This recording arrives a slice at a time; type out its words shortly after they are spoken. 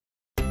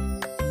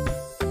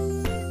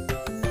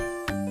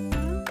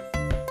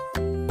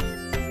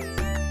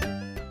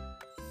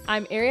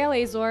I'm Ariel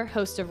Azor,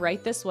 host of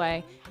Right This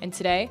Way, and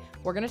today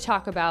we're going to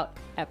talk about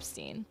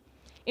Epstein.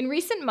 In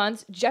recent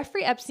months,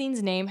 Jeffrey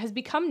Epstein's name has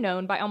become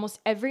known by almost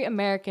every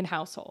American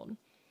household.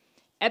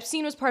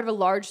 Epstein was part of a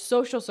large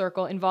social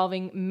circle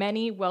involving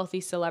many wealthy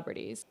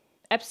celebrities.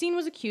 Epstein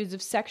was accused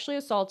of sexually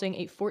assaulting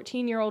a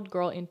 14-year-old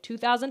girl in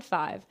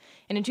 2005,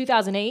 and in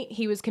 2008,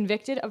 he was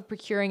convicted of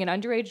procuring an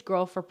underage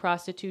girl for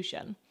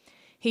prostitution.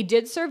 He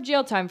did serve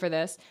jail time for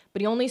this, but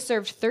he only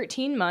served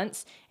 13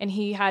 months, and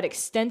he had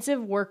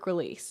extensive work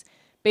release.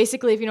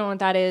 Basically, if you don't know what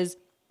that is,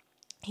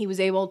 he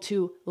was able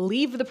to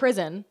leave the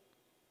prison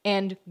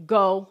and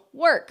go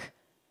work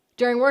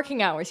during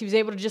working hours. He was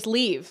able to just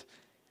leave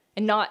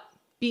and not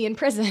be in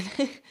prison.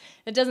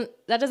 That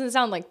doesn't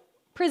sound like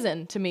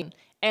prison to me.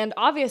 And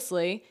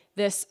obviously,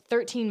 this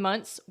 13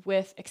 months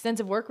with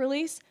extensive work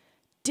release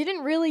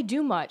didn't really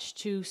do much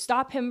to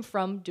stop him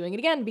from doing it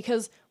again.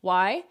 Because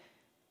why?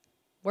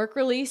 Work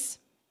release,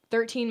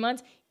 13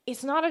 months,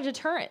 it's not a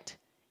deterrent.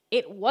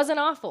 It wasn't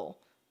awful.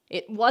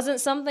 It wasn't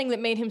something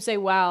that made him say,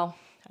 wow,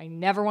 I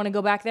never want to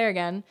go back there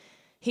again.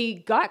 He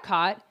got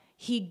caught,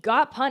 he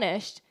got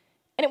punished,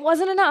 and it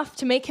wasn't enough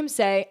to make him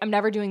say, I'm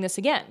never doing this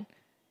again.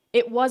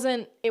 It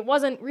wasn't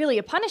really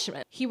a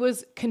punishment. He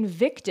was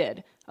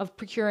convicted of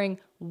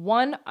procuring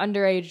one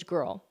underage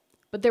girl,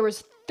 but there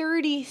was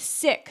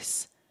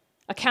 36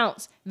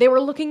 accounts they were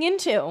looking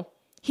into.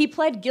 He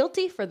pled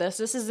guilty for this.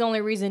 This is the only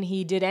reason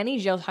he did any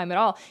jail time at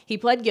all. He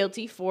pled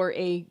guilty for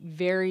a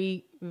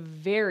very,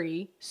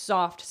 very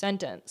soft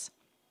sentence.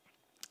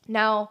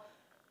 Now,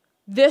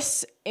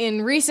 this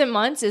in recent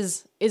months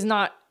is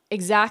not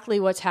exactly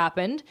what's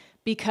happened,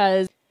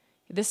 because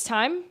this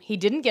time he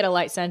didn't get a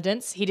light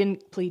sentence. He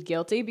didn't plead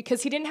guilty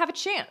because he didn't have a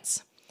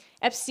chance.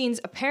 Epstein's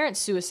apparent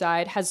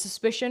suicide has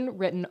suspicion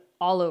written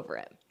all over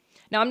it.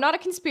 Now, I'm not a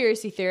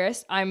conspiracy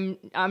theorist. I'm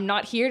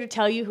not here to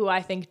tell you who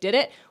I think did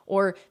it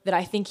or that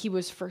I think he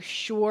was for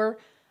sure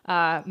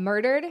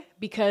murdered,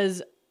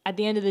 because at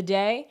the end of the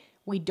day,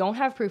 we don't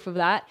have proof of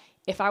that.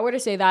 If I were to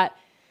say that,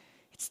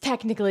 it's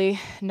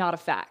technically not a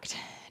fact.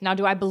 Now,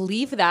 do I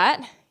believe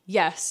that?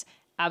 Yes,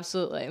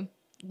 absolutely.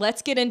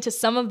 Let's get into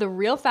some of the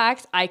real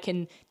facts I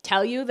can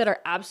tell you that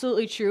are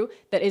absolutely true,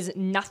 that is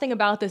nothing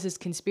about this is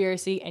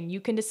conspiracy, and you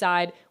can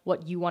decide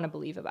what you want to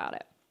believe about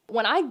it.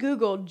 When I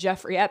Googled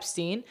Jeffrey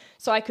Epstein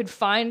so I could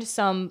find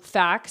some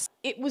facts,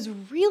 it was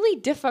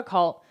really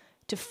difficult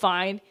to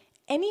find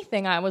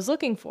anything I was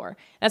looking for.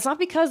 That's not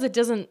because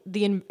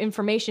the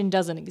information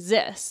doesn't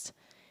exist.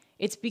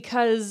 It's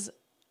because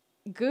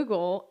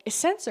Google is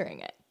censoring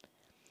it.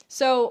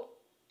 So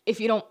if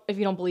you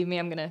don't believe me,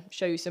 I'm going to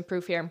show you some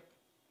proof here.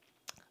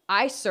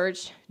 I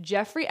searched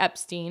Jeffrey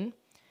Epstein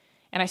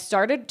and I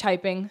started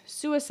typing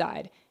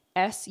suicide,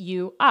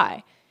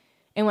 S-U-I.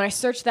 And when I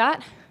searched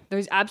that,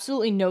 there's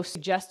absolutely no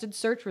suggested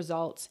search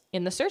results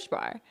in the search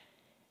bar,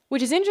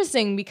 which is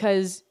interesting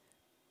because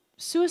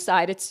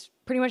suicide, it's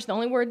pretty much the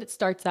only word that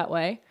starts that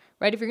way,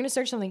 right? If you're going to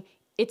search something,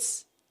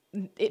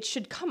 it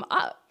should come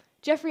up.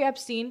 Jeffrey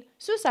Epstein,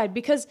 suicide,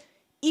 because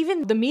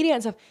even the media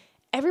and stuff,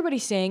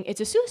 everybody's saying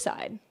it's a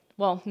suicide.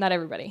 Well, not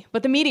everybody,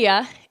 but the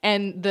media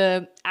and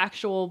the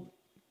actual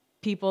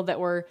people that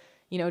were,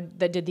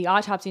 that did the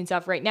autopsy and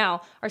stuff right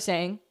now are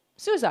saying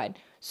suicide.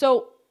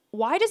 So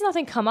why does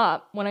nothing come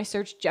up when I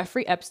search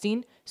Jeffrey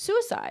Epstein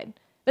suicide?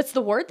 That's the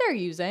word they're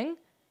using,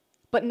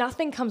 but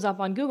nothing comes up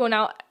on Google.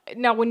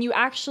 Now when you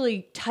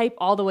actually type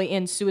all the way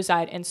in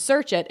suicide and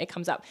search it, it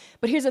comes up.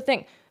 But here's the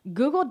thing,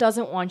 Google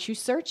doesn't want you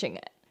searching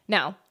it.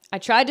 Now, I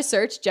tried to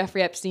search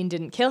Jeffrey Epstein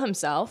didn't kill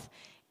himself,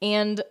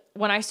 and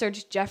when I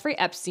searched Jeffrey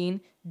Epstein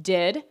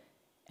did,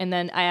 and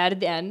then I added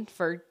the N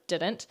for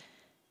didn't,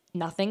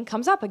 nothing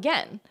comes up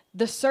again.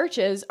 The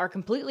searches are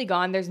completely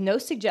gone. There's no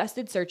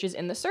suggested searches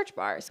in the search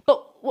bars.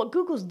 But what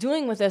Google's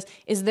doing with this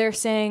is they're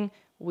saying,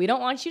 we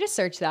don't want you to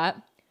search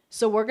that,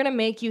 so we're going to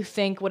make you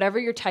think whatever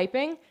you're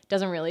typing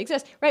doesn't really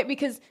exist, right?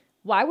 Because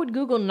why would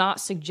Google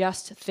not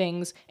suggest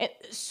things? And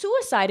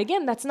suicide,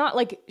 again, that's not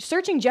like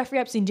searching Jeffrey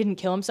Epstein didn't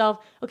kill himself.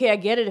 Okay, I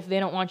get it if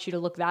they don't want you to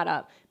look that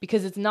up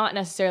because it's not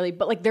necessarily,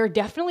 but like there are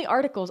definitely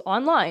articles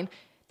online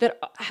that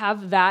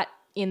have that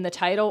in the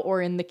title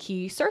or in the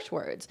key search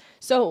words.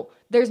 So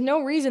there's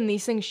no reason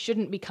these things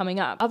shouldn't be coming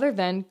up other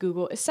than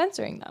Google is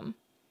censoring them.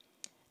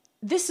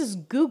 This is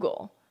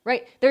Google,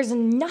 right? There's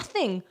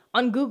nothing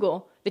on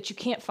Google that you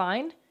can't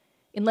find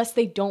unless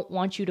they don't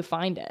want you to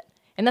find it.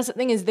 And that's the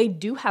thing, is they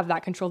do have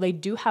that control. They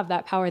do have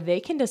that power. They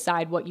can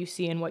decide what you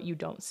see and what you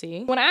don't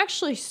see. When I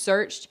actually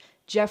searched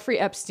Jeffrey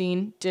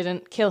Epstein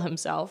didn't kill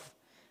himself,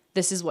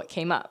 this is what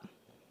came up.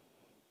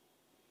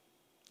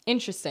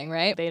 Interesting,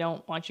 right? They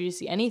don't want you to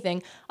see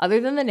anything other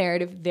than the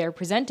narrative they're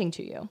presenting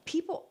to you.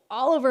 People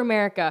all over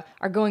America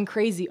are going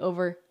crazy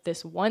over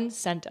this one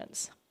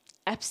sentence.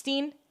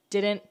 Epstein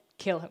didn't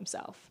kill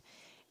himself.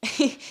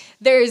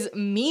 There's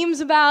memes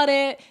about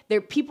it.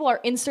 People are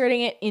inserting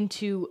it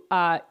into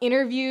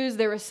interviews.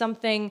 There was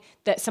something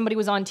that somebody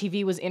was on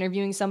TV, was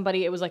interviewing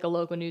somebody. It was like a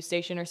local news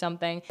station or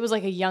something. It was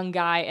like a young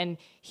guy, and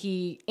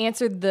he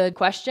answered the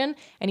question,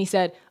 and he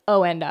said,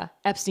 oh, and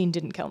Epstein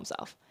didn't kill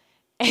himself.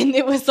 and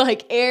it was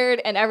like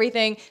aired and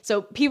everything.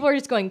 So people are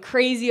just going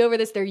crazy over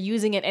this. They're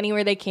using it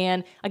anywhere they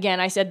can. Again,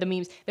 I said the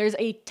memes. There's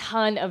a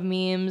ton of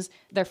memes.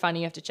 They're funny.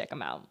 You have to check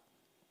them out.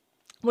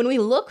 When we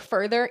look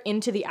further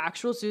into the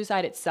actual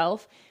suicide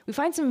itself, we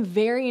find some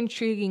very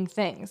intriguing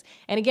things.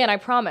 And again, I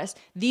promise,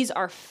 these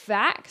are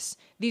facts.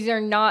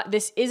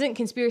 This isn't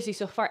conspiracy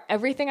so far.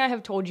 Everything I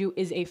have told you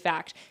is a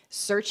fact.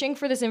 Searching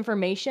for this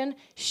information,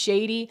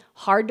 shady,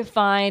 hard to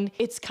find.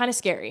 It's kind of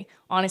scary,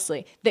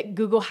 honestly, that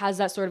Google has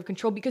that sort of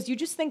control, because you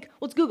just think,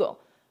 well, it's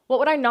Google. What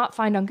would I not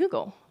find on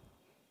Google?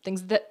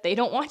 Things that they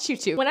don't want you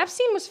to. When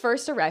Epstein was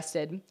first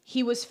arrested,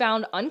 he was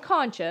found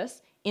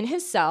unconscious in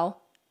his cell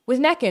with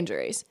neck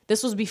injuries.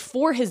 This was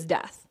before his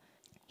death.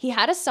 He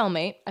had a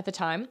cellmate at the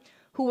time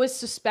who was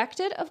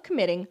suspected of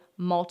committing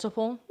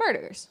multiple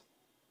murders.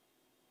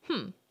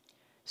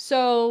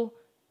 So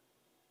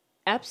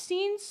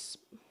Epstein's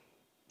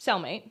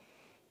cellmate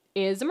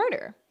is a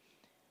murderer.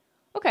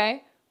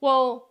 Okay,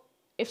 well,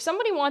 if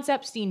somebody wants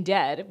Epstein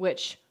dead,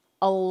 which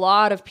a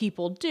lot of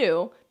people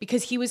do,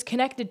 because he was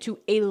connected to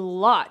a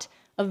lot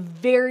of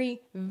very,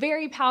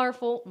 very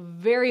powerful,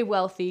 very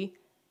wealthy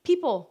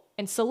people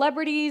and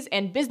celebrities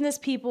and business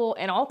people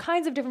and all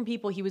kinds of different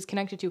people he was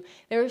connected to.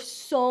 There are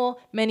so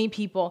many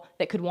people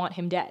that could want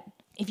him dead.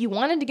 If you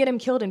wanted to get him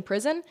killed in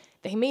prison,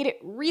 they made it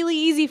really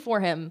easy for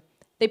him.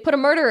 They put a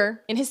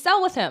murderer in his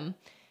cell with him.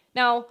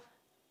 Now,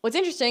 what's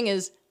interesting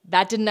is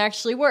that didn't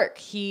actually work.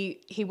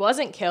 He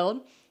wasn't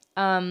killed.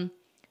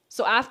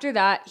 So after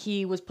that,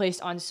 he was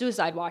placed on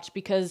suicide watch,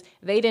 because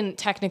they didn't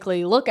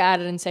technically look at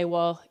it and say,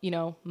 well,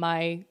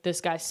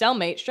 this guy's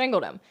cellmate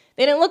strangled him.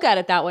 They didn't look at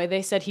it that way.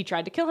 They said he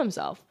tried to kill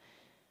himself,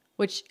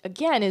 which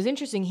again is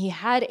interesting. He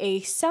had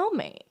a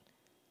cellmate.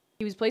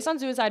 He was placed on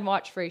suicide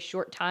watch for a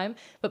short time,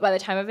 but by the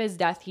time of his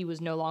death, he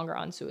was no longer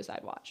on suicide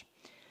watch.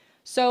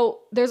 So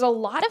there's a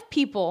lot of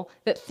people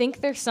that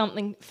think there's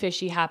something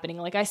fishy happening.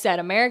 Like I said,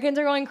 Americans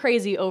are going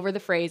crazy over the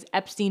phrase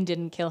Epstein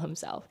didn't kill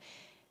himself.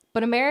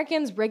 But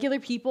Americans, regular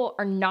people,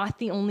 are not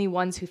the only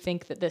ones who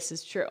think that this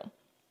is true.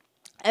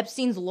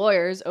 Epstein's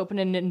lawyers opened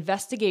an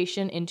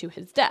investigation into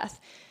his death.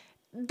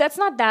 That's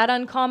not that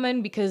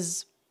uncommon,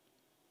 because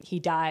he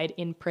died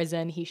in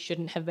prison. He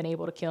shouldn't have been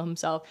able to kill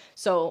himself.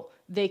 So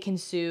they can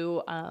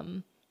sue.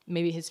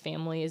 Maybe his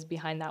family is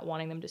behind that,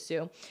 wanting them to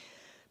sue.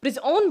 But his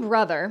own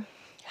brother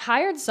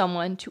hired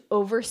someone to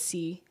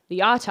oversee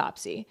the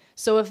autopsy.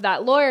 So if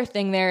that lawyer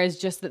thing there is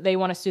just that they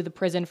want to sue the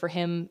prison for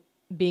him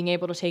being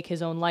able to take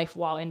his own life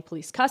while in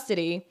police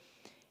custody,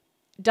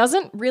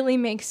 doesn't really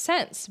make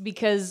sense,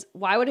 because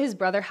why would his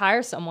brother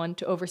hire someone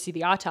to oversee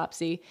the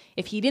autopsy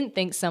if he didn't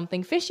think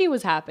something fishy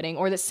was happening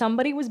or that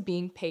somebody was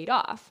being paid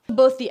off?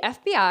 Both the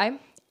FBI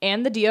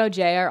and the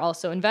DOJ are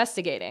also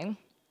investigating.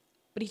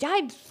 But he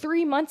died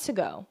 3 months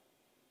ago.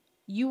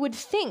 You would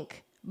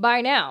think by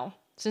now,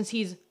 since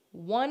he's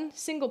one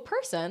single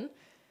person,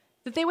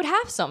 that they would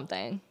have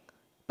something.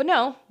 But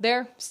no,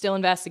 they're still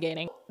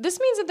investigating. This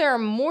means that there are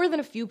more than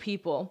a few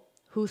people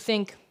who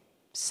think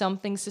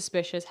something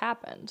suspicious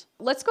happened.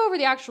 Let's go over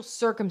the actual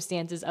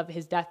circumstances of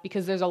his death,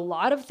 because there's a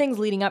lot of things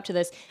leading up to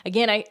this.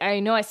 Again, I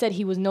know I said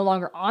he was no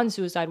longer on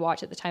suicide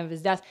watch at the time of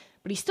his death,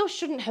 but he still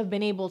shouldn't have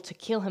been able to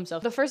kill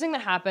himself. The first thing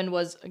that happened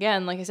was,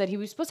 again, like I said, he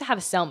was supposed to have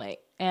a cellmate,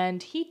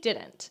 and he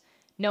didn't.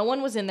 No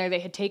one was in there. They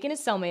had taken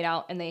his cellmate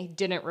out, and they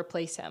didn't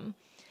replace him.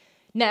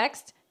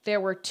 Next,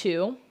 there were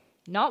two,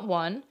 not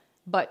one,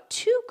 but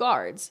two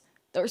guards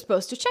that were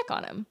supposed to check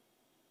on him.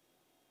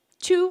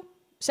 Two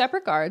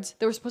separate guards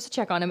that were supposed to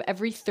check on him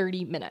every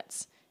 30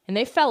 minutes. And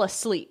they fell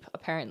asleep,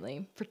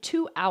 apparently, for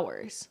 2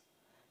 hours.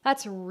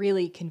 That's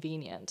really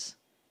convenient.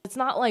 It's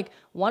not like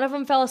one of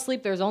them fell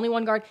asleep, there's only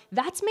one guard.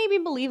 That's maybe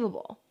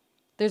believable.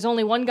 There's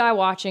only one guy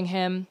watching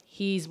him.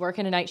 He's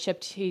working a night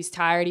shift. He's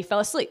tired. He fell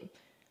asleep.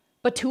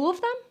 But two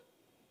of them?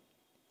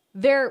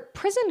 They're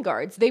prison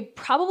guards. They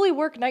probably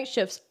work night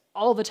shifts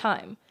all the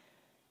time.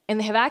 And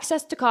they have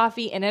access to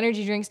coffee and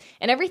energy drinks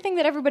and everything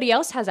that everybody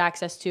else has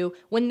access to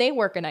when they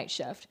work a night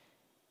shift.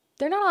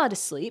 They're not allowed to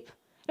sleep.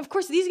 And of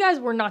course, these guys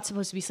were not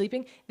supposed to be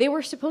sleeping. They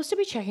were supposed to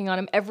be checking on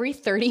him every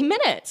 30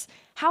 minutes.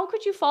 How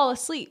could you fall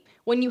asleep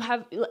when you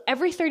have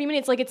every 30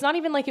 minutes? Like, it's not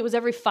even like it was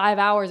every 5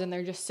 hours and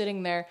they're just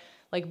sitting there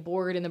like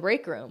bored in the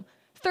break room.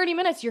 30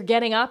 minutes, you're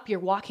getting up, you're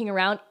walking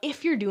around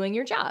if you're doing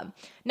your job.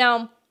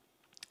 Now,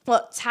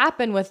 what's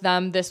happened with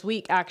them this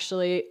week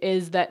actually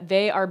is that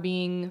they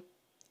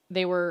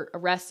were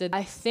arrested.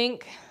 I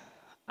think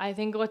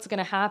what's going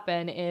to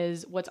happen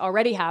is what's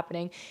already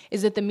happening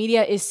is that the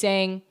media is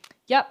saying,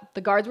 yep,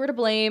 the guards were to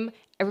blame.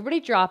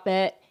 Everybody drop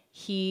it.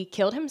 He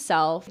killed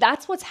himself.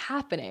 That's what's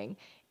happening.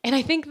 And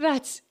I think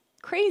that's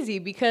crazy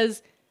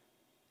because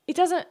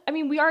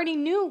we already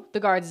knew the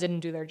guards didn't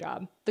do their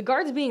job. The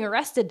guards being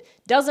arrested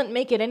doesn't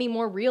make it any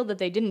more real that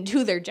they didn't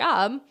do their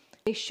job.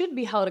 They should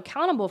be held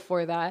accountable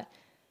for that.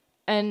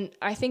 And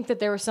I think that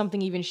there was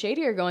something even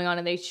shadier going on,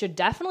 and they should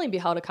definitely be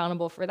held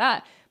accountable for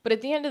that. But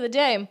at the end of the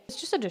day,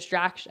 it's just a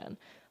distraction.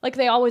 Like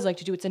they always like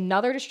to do. It's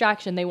another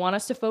distraction. They want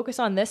us to focus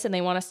on this, and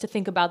they want us to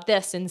think about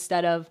this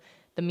instead of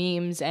the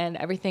memes and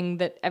everything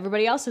that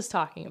everybody else is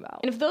talking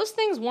about. And if those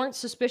things weren't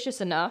suspicious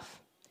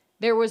enough,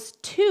 there was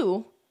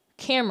 2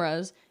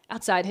 cameras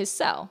outside his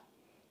cell.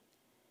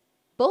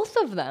 Both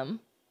of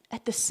them,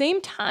 at the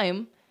same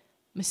time,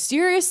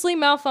 mysteriously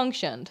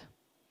malfunctioned.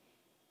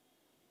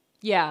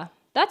 Yeah,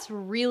 that's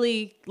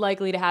really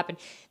likely to happen.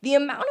 The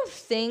amount of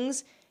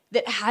things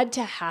that had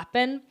to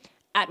happen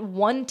at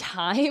one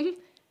time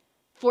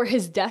for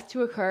his death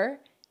to occur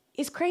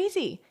is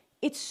crazy.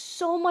 It's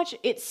so much,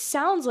 it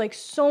sounds like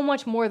so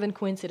much more than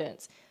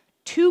coincidence.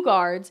 2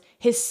 guards,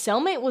 his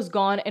cellmate was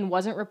gone and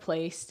wasn't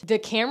replaced. The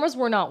cameras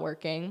were not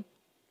working.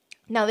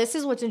 Now, this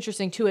is what's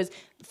interesting too, is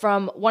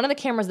from one of the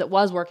cameras that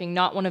was working,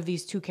 not one of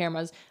these 2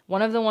 cameras,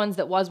 one of the ones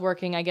that was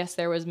working, I guess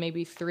there was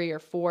maybe 3 or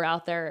 4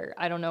 out there,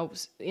 I don't know,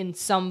 in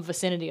some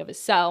vicinity of his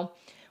cell.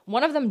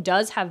 One of them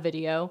does have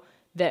video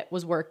that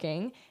was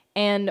working.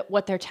 And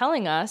what they're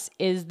telling us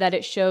is that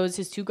it shows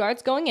his 2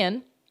 guards going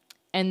in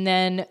and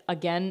then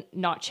again,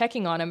 not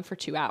checking on him for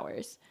 2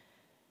 hours.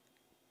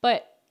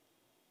 But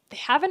they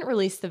haven't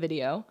released the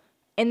video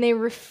and they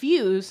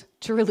refuse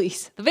to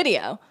release the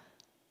video.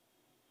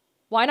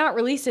 Why not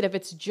release it if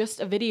it's just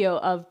a video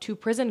of 2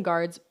 prison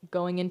guards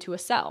going into a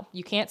cell?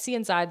 You can't see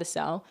inside the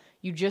cell.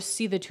 You just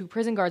see the 2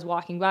 prison guards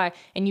walking by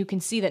and you can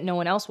see that no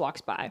one else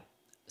walks by,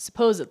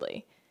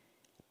 supposedly.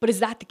 But is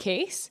that the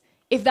case?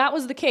 If that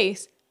was the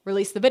case,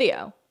 release the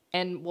video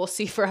and we'll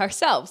see for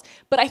ourselves.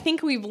 But I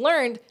think we've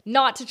learned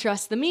not to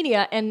trust the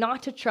media and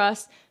not to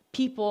trust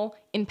people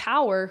in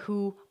power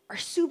who are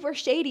super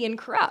shady and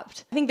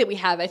corrupt. I think that we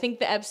have. I think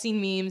the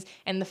Epstein memes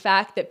and the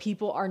fact that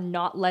people are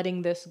not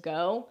letting this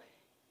go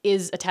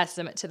is a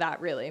testament to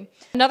that, really.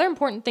 Another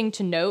important thing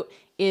to note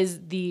is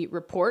the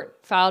report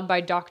filed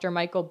by Dr.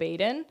 Michael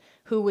Baden,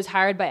 who was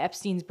hired by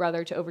Epstein's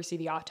brother to oversee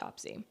the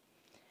autopsy.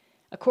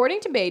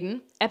 According to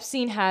Baden,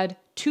 Epstein had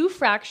 2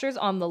 fractures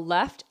on the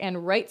left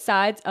and right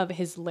sides of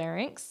his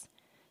larynx,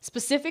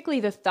 specifically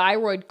the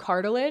thyroid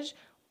cartilage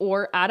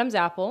or Adam's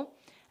apple,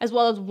 as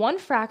well as 1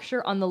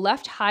 fracture on the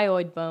left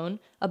hyoid bone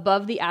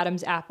above the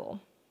Adam's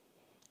apple.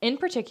 In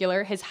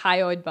particular, his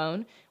hyoid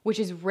bone, which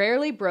is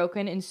rarely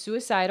broken in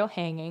suicidal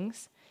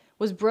hangings,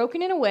 was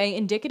broken in a way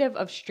indicative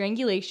of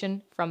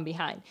strangulation from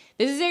behind.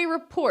 This is a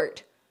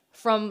report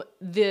from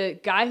the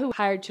guy who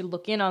hired to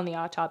look in on the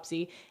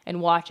autopsy and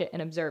watch it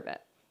and observe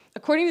it.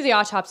 According to the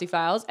autopsy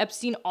files,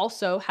 Epstein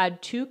also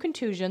had 2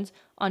 contusions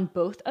on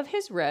both of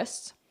his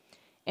wrists,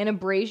 an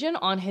abrasion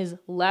on his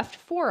left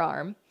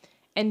forearm,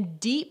 and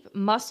deep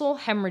muscle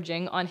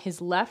hemorrhaging on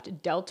his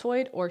left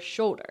deltoid or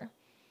shoulder.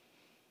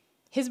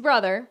 His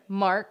brother,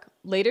 Mark,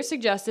 later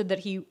suggested that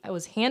he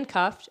was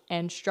handcuffed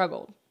and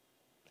struggled.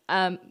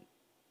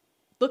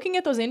 Looking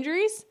at those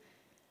injuries,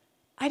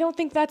 I don't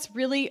think that's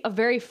really a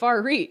very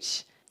far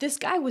reach. This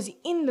guy was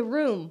in the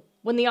room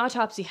when the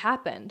autopsy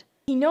happened.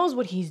 He knows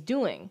what he's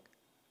doing.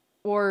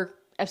 Or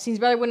Epstein's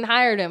brother wouldn't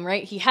hire him,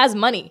 right? He has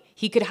money.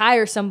 He could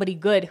hire somebody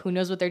good who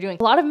knows what they're doing.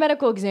 A lot of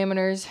medical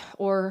examiners,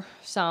 or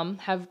some,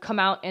 have come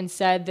out and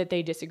said that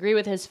they disagree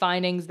with his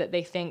findings, that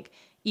they think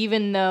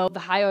even though the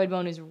hyoid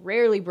bone is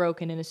rarely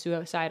broken in a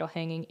suicidal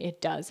hanging,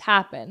 it does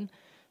happen.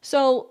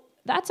 So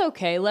that's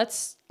okay.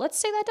 Let's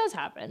say that does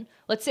happen.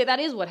 Let's say that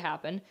is what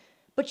happened.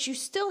 But you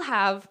still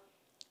have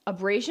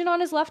abrasion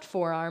on his left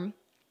forearm,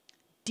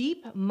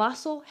 deep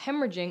muscle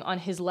hemorrhaging on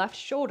his left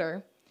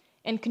shoulder,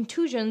 and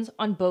contusions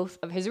on both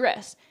of his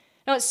wrists.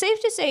 Now, it's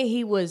safe to say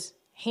he was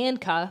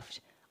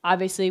handcuffed.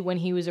 Obviously, when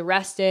he was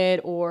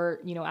arrested or,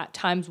 at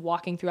times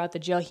walking throughout the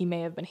jail, he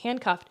may have been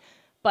handcuffed.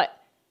 But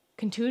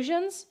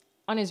contusions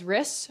on his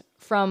wrists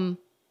from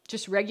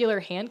just regular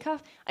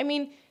handcuff? I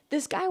mean,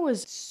 this guy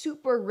was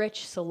super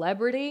rich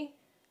celebrity.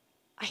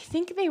 I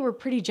think they were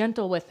pretty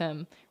gentle with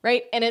him,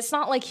 right? And it's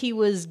not like he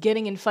was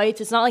getting in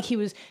fights. It's not like he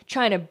was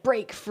trying to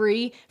break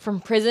free from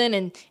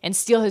prison and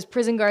steal his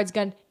prison guard's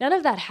gun. None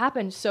of that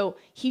happened. So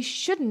he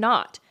should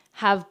not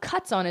have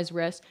cuts on his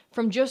wrist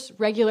from just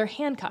regular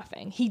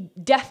handcuffing. He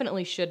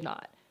definitely should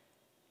not.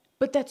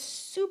 But that's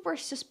super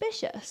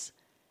suspicious.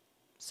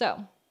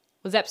 So,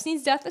 was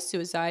Epstein's death a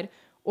suicide,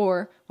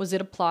 or was it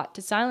a plot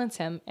to silence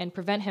him and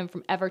prevent him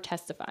from ever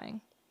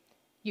testifying?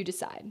 You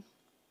decide.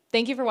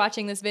 Thank you for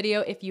watching this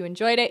video. If you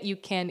enjoyed it, you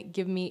can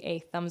give me a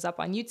thumbs up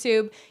on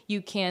YouTube. You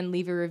can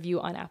leave a review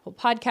on Apple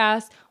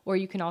Podcasts, or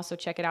you can also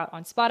check it out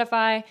on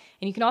Spotify.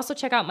 And you can also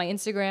check out my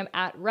Instagram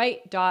at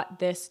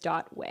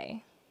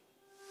right.this.way.